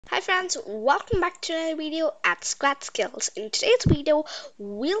Hi friends, welcome back to another video at Scratch Skills. In today's video,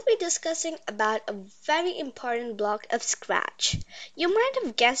 we'll be discussing about a very important block of Scratch. You might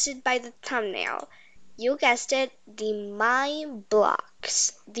have guessed it by the thumbnail. You guessed it, the My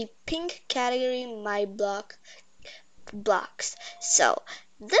Blocks, the pink category My blocks. So,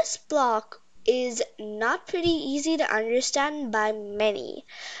 this block is not pretty easy to understand by many,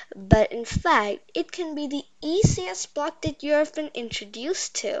 but in fact, it can be the easiest block that you have been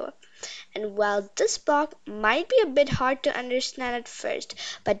introduced to. And while this block might be a bit hard to understand at first,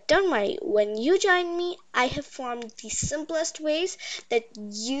 but don't worry, when you join me, I have formed the simplest ways that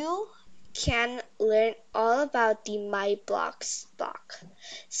you can learn all about the My Blocks block.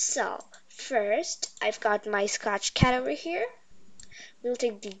 So, first, I've got my Scratch cat over here. We'll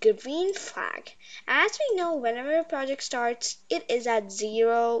take the green flag. As we know, whenever a project starts, it is at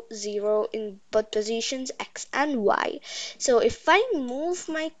 0, 0 in both positions X and Y. So if I move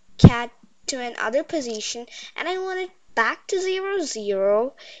my cat to another position and I want it back to 0,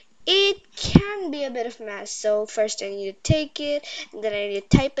 0, it can be a bit of a mess. So first I need to take it, and then I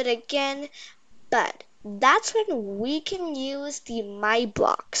need to type it again. But that's when we can use the My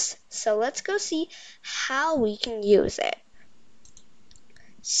Blocks. So let's go see how we can use it.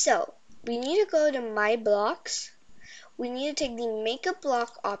 So we need to go to My Blocks. We need to take the Make a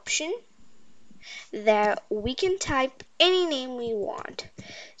Block option. There we can type any name we want.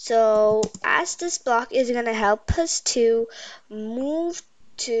 So as this block is going to help us to move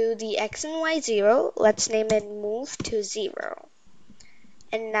to the X and Y 0, let's name it Move to 0.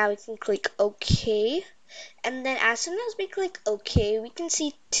 And now we can click OK. And then as soon as we click OK, we can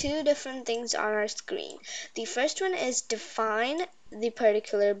see two different things on our screen. The first one is define the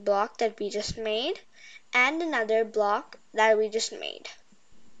particular block that we just made, and another block that we just made.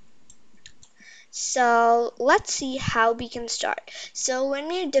 So let's see how we can start. So when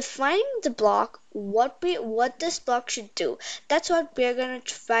we're defining the block, what this block should do, that's what we're going to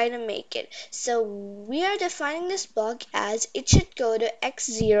try to make it. So we are defining this block as it should go to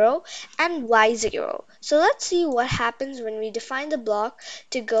x0 and y0. So let's see what happens when we define the block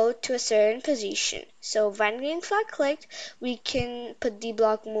to go to a certain position. So when green flag clicked, we can put the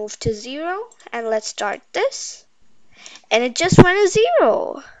block move to 0, and let's start this. And it just went to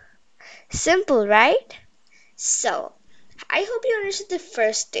 0. Simple, right? So, I hope you understood the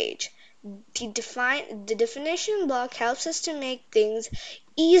first stage. The definition block helps us to make things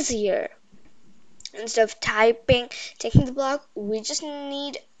easier. Instead of taking the block, we just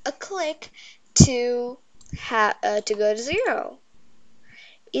need a click to go to 0.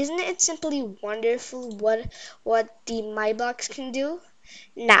 Isn't it simply wonderful what the My Blocks can do?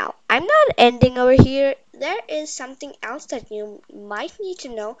 Now, I'm not ending over here. There is something else that you might need to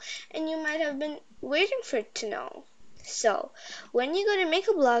know, and you might have been waiting for it to know. So, when you go to make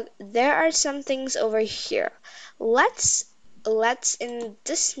a block, there are some things over here. Let's in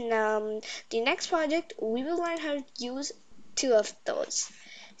this the next project, we will learn how to use two of those.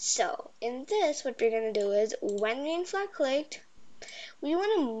 So, in this, what we're gonna do is when green flag clicked, we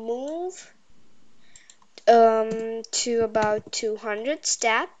want to move to about 200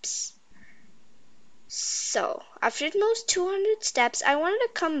 steps. So after it moves 200 steps, I wanted to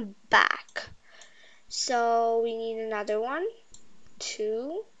come back. So we need another one,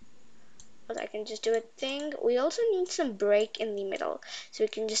 2. But I can just do a thing. We also need some break in the middle. So we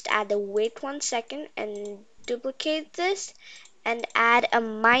can just add the wait 1 second and duplicate this and add a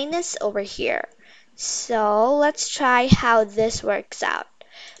minus over here. So let's try how this works out.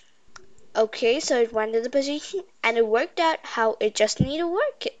 Okay, so it went to the position and it worked out how it just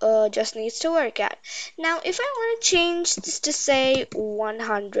needs to work out. Now, if I want to change this to say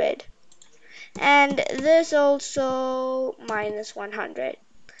 100, and this also minus 100.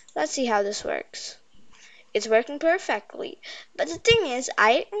 Let's see how this works. It's working perfectly. But the thing is,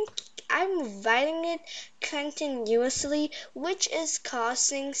 I'm writing it continuously, which is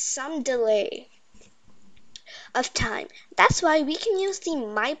causing some delay of time. That's why we can use the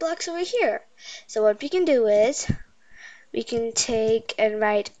My Blocks over here. So what we can do is we can take and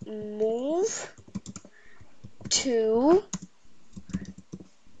write move to,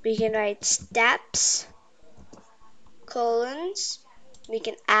 we can write steps, colons, we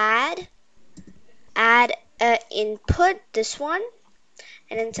can add a input, this one,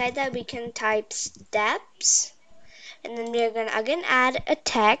 and inside that we can type steps. And then we're gonna again add a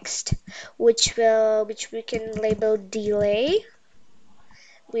text which we can label delay.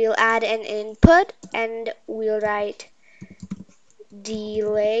 We'll add an input and we'll write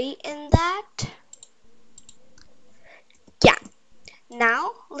delay in that. Yeah.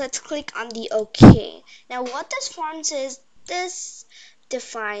 Now let's click on the OK. Now what this forms is this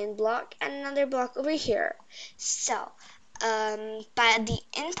define block and another block over here. So, but the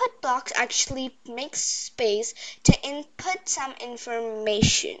input blocks actually makes space to input some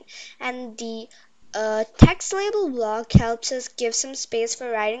information, and the text label block helps us give some space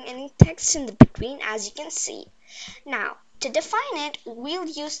for writing any text in the between, as you can see. Now, to define it, we'll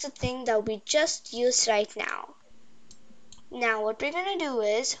use the thing that we just used right now. Now what we're going to do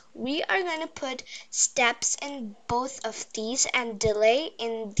is we are going to put steps in both of these and delay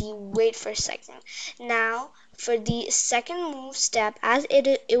in the wait for a second. Now for the second move step, as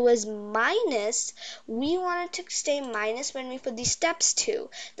it was minus, we wanted to stay minus when we put the steps too.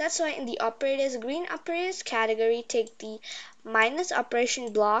 That's why in the operators, green operators category, take the minus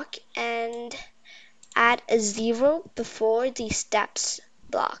operation block and add a 0 before the steps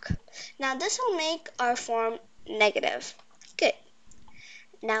block. Now this will make our form negative. Good.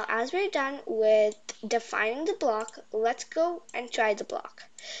 Now as we're done with defining the block, let's go and try the block.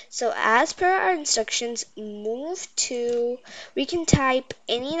 So as per our instructions, move to, we can type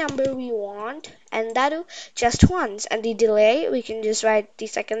any number we want and that'll just once, and the delay we can just write the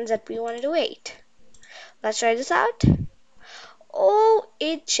seconds that we wanted to wait. Let's try this out. Oh,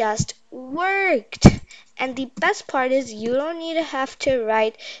 it just worked! And the best part is you don't need to have to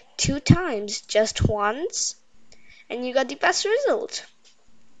write 2 times, just once, and you got the best result.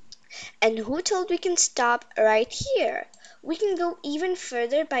 And who told we can stop right here? We can go even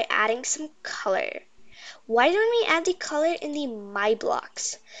further by adding some color. Why don't we add the color in the My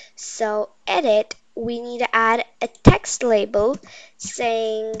blocks? So edit, we need to add a text label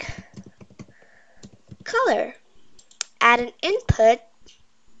saying color. Add an input.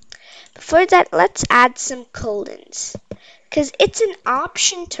 Before that, let's add some colons, because it's an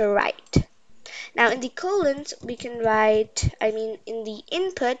option to write. Now in the colons, we can write, in the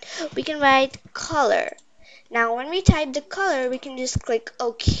input, we can write color. Now when we type the color, we can just click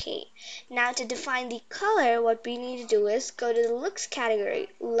OK. Now to define the color, what we need to do is go to the looks category,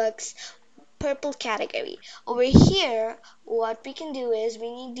 looks purple category. Over here, what we can do is we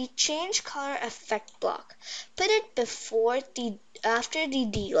need the change color effect block. Put it after the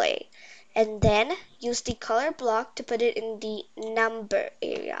delay, and then use the color block to put it in the number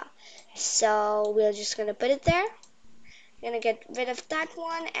area. So we're just gonna put it there. We're gonna get rid of that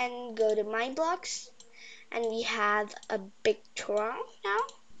one and go to My blocks, and we have a big Toronto now.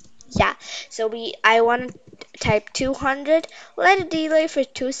 Yeah, so I want to type 200, let it delay for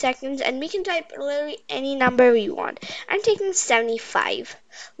 2 seconds, and we can type literally any number we want. I'm taking 75.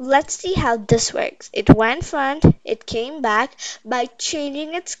 Let's see how this works. It went front, it came back by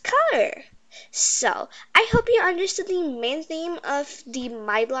changing its color. So, I hope you understood the main theme of the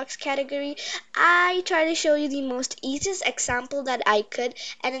My Blocks category. I try to show you the most easiest example that I could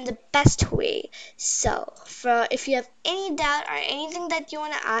and in the best way. So, if you have any doubt or anything that you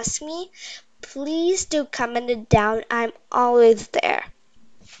want to ask me, please do comment it down. I'm always there.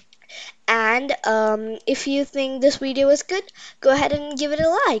 And if you think this video was good, go ahead and give it a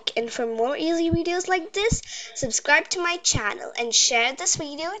like. And for more easy videos like this, subscribe to my channel and share this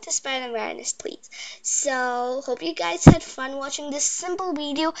video to spread awareness, please. So, hope you guys had fun watching this simple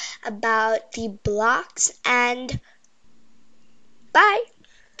video about the blocks, and bye.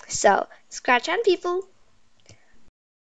 So, scratch on, people.